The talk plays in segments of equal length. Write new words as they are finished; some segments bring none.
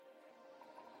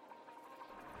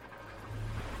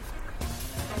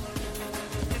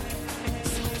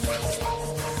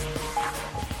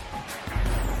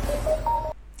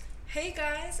Hey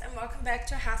guys, and welcome back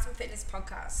to a Health and Fitness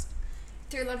podcast.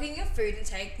 Through logging your food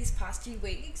intake these past few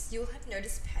weeks, you'll have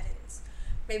noticed patterns.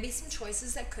 Maybe some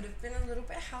choices that could have been a little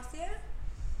bit healthier.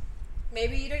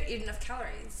 Maybe you don't eat enough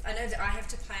calories. I know that I have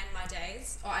to plan my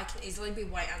days, or I can easily be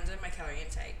way under my calorie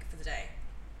intake for the day.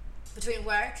 Between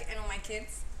work and all my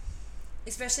kids,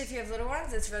 especially if you have little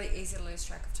ones, it's really easy to lose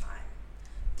track of time.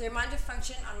 The reminder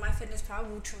function on MyFitnessPal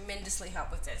will tremendously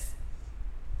help with this,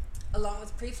 along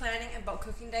with pre-planning and bulk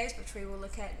cooking days, which we will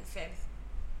look at in Feb.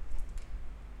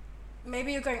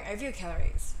 Maybe you're going over your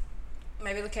calories.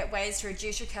 Maybe look at ways to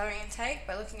reduce your calorie intake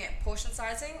by looking at portion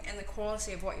sizing and the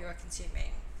quality of what you are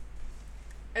consuming.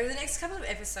 Over the next couple of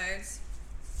episodes,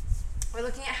 we're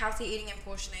looking at healthy eating and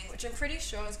portioning, which I'm pretty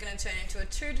sure is going to turn into a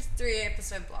 2 to 3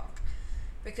 episode block,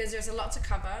 because there's a lot to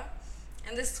cover,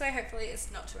 and this way hopefully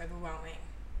it's not too overwhelming.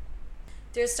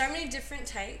 There are so many different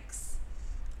takes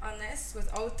on this,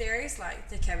 with old theories like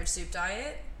the cabbage soup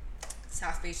diet,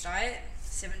 South Beach diet,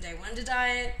 7-day wonder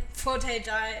diet, 4-day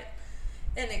diet,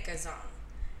 and it goes on.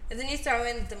 And then you throw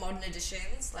in the modern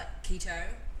additions like keto,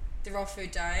 the raw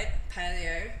food diet,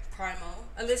 paleo, primal,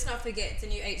 and let's not forget the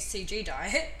new HCG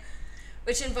diet,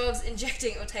 which involves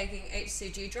injecting or taking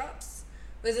HCG drops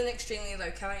with an extremely low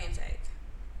calorie intake.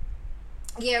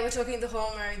 Yeah, we're talking the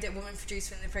hormone that women produce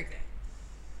when they're pregnant.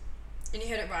 And you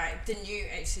heard it right, the new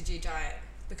HCG diet.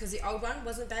 Because the old one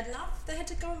wasn't bad enough, they had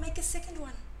to go and make a second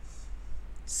one.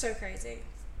 So crazy.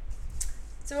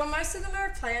 So while most of them are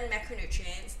a play on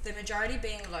macronutrients, the majority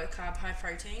being low carb, high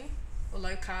protein, or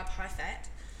low carb, high fat,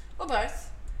 or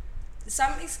both,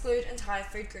 some exclude entire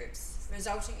food groups,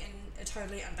 resulting in a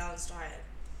totally unbalanced diet.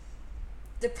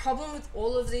 The problem with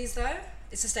all of these, though,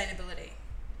 is sustainability.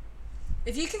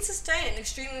 If you can sustain an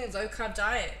extremely low carb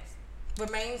diet,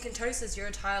 remain in ketosis your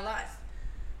entire life,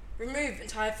 remove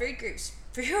entire food groups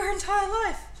for your entire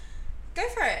life, go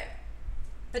for it.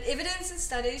 But evidence and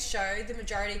studies show the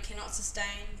majority cannot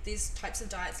sustain these types of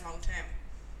diets long term,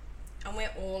 and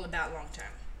we're all about long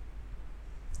term.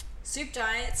 Soup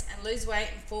diets and lose weight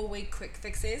in 4-week quick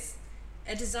fixes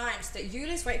are designed so that you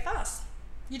lose weight fast.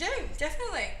 You do,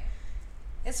 definitely.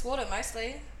 It's water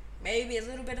mostly, maybe a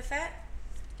little bit of fat,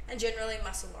 and generally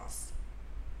muscle loss.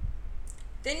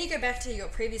 Then you go back to your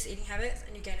previous eating habits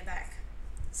and you gain it back.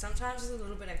 Sometimes it's a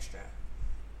little bit extra.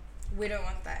 We don't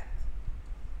want that.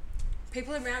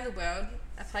 People around the world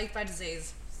are plagued by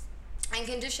disease and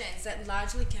conditions that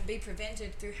largely can be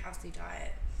prevented through healthy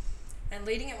diet and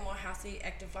leading a more healthy,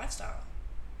 active lifestyle.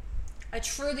 I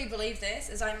truly believe this,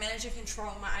 as I manage and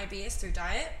control my IBS through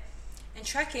diet, and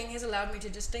tracking has allowed me to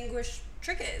distinguish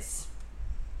triggers.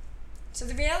 So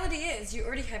the reality is you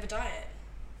already have a diet.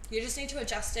 You just need to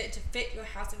adjust it to fit your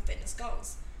health and fitness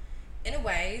goals in a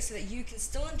way so that you can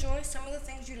still enjoy some of the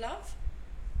things you love,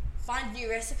 find new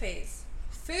recipes,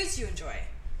 foods you enjoy.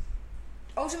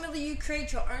 Ultimately, you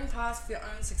create your own path for your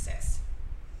own success.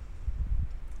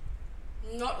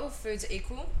 Not all foods are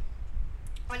equal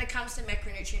when it comes to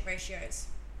macronutrient ratios.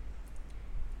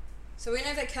 So we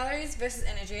know that calories versus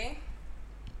energy,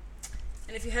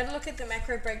 and if you had a look at the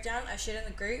macro breakdown I shared in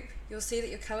the group, you'll see that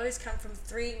your calories come from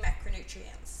 3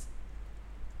 macronutrients: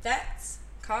 fats,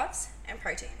 carbs, and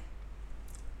protein.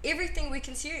 Everything we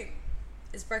consume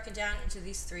is broken down into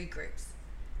these 3 groups.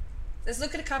 Let's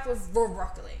look at a cup of raw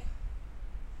broccoli.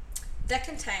 That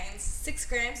contains 6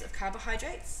 grams of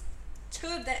carbohydrates, 2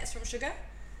 of that is from sugar,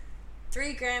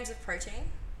 3 grams of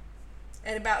protein,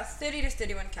 at about 30 to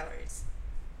 31 calories.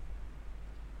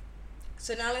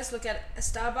 So now let's look at a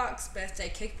Starbucks birthday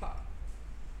cake pop.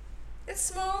 It's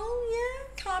small, yeah,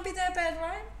 can't be that bad,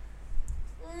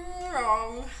 right?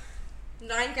 Wrong.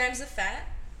 9 grams of fat,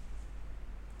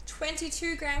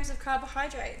 22 grams of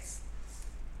carbohydrates,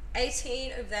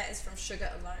 18 of that is from sugar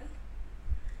alone,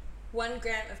 1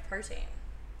 gram of protein.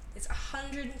 It's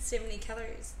 170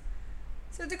 calories.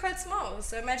 So they're quite small,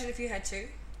 so imagine if you had 2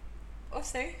 or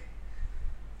 3.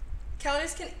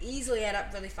 Calories can easily add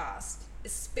up really fast,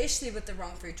 especially with the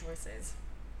wrong food choices.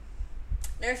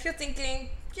 Now if you're thinking,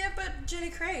 yeah, but Jenny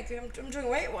Craig, I'm doing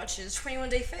Weight Watchers,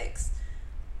 21-day fix.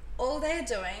 All they're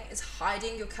doing is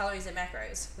hiding your calories and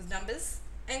macros with numbers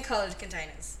and colored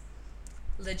containers.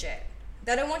 Legit.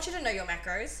 They don't want you to know your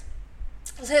macros,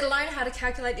 let alone how to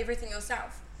calculate everything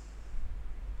yourself.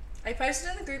 I posted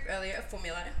in the group earlier a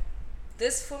formula.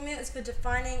 This formula is for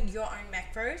defining your own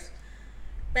macros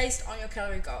based on your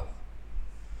calorie goal.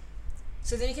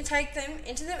 So then you can take them,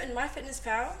 enter them in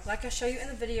MyFitnessPal, like I show you in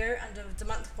the video under the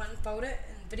month 1 folder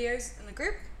and videos in the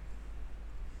group,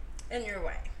 and you're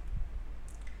away.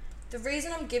 The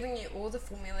reason I'm giving you all the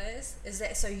formulas is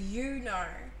that so you know,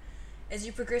 as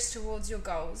you progress towards your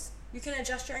goals, you can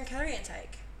adjust your own calorie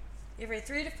intake. Every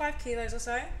 3 to 5 kilos or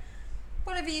so,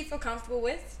 whatever you feel comfortable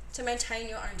with to maintain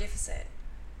your own deficit,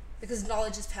 because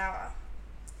knowledge is power.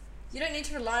 You don't need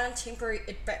to rely on temporary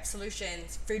ITBAP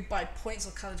solutions, food by points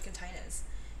or coloured containers.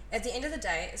 At the end of the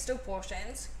day, it's still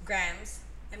portions, grams,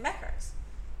 and macros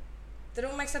that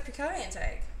all makes up your calorie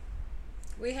intake.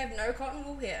 We have no cotton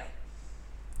wool here.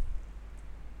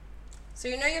 So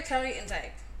you know your calorie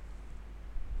intake,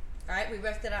 right? We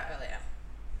worked that out earlier.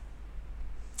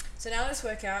 So now let's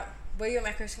work out where your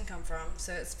macros can come from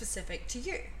so it's specific to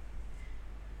you.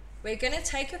 We're going to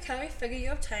take your calorie figure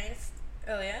you obtained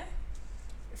earlier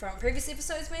from previous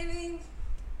episodes, maybe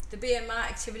the BMR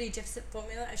activity deficit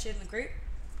formula I shared in the group,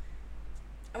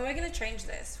 and we're going to change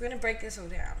this. We're going to break this all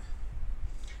down.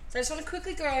 So I just want to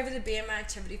quickly go over the BMR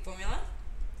activity formula.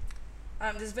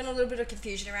 There's been a little bit of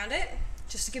confusion around it,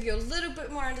 just to give you a little bit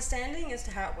more understanding as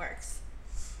to how it works.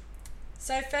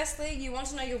 So firstly, you want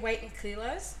to know your weight in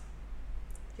kilos,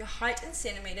 your height in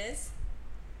centimeters.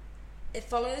 It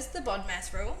follows the bod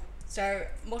mass rule, so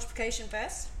multiplication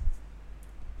first.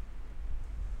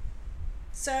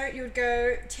 So you would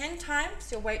go 10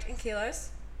 times your weight in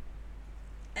kilos,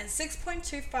 and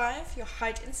 6.25 your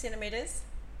height in centimeters,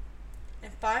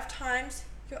 and 5 times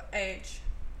your age.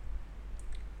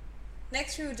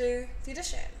 Next we will do the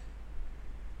addition.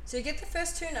 So you get the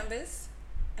first two numbers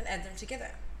and add them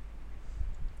together.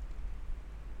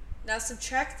 Now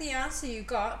subtract the answer you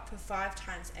got for 5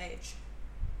 times age.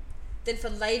 Then for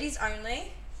ladies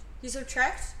only, you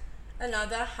subtract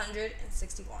another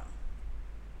 161.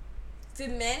 For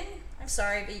men, I'm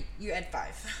sorry, but you add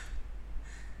 5.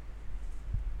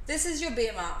 This is your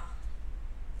BMR.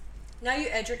 Now you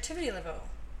add your activity level.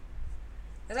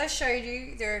 As I showed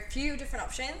you, there are a few different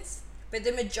options, but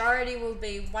the majority will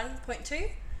be 1.2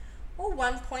 or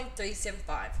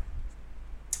 1.375.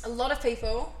 A lot of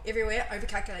people everywhere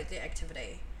overcalculate their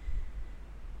activity.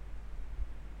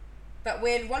 But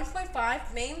when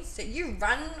 1.5 means that you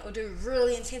run or do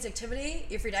really intense activity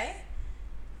every day,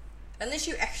 unless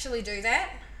you actually do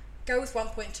that, go with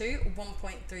 1.2 or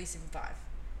 1.375.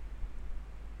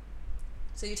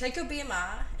 So you take your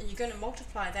BMR and you're going to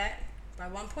multiply that by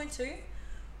 1.2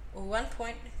 or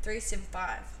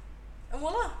 1.375. And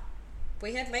voila,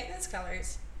 we have maintenance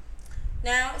calories.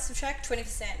 Now subtract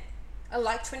 20%. I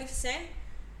like 20%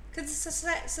 because it's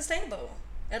sustainable.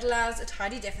 It allows a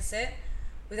tidy deficit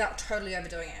without totally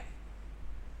overdoing it.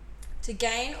 To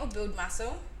gain or build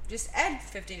muscle, just add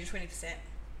 15 to 20%.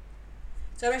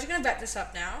 So I'm actually going to wrap this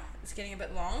up now. It's getting a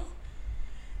bit long.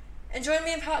 And join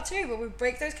me in part 2 where we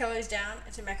break those calories down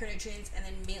into macronutrients and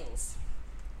then meals.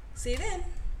 See you then.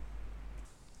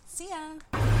 See ya.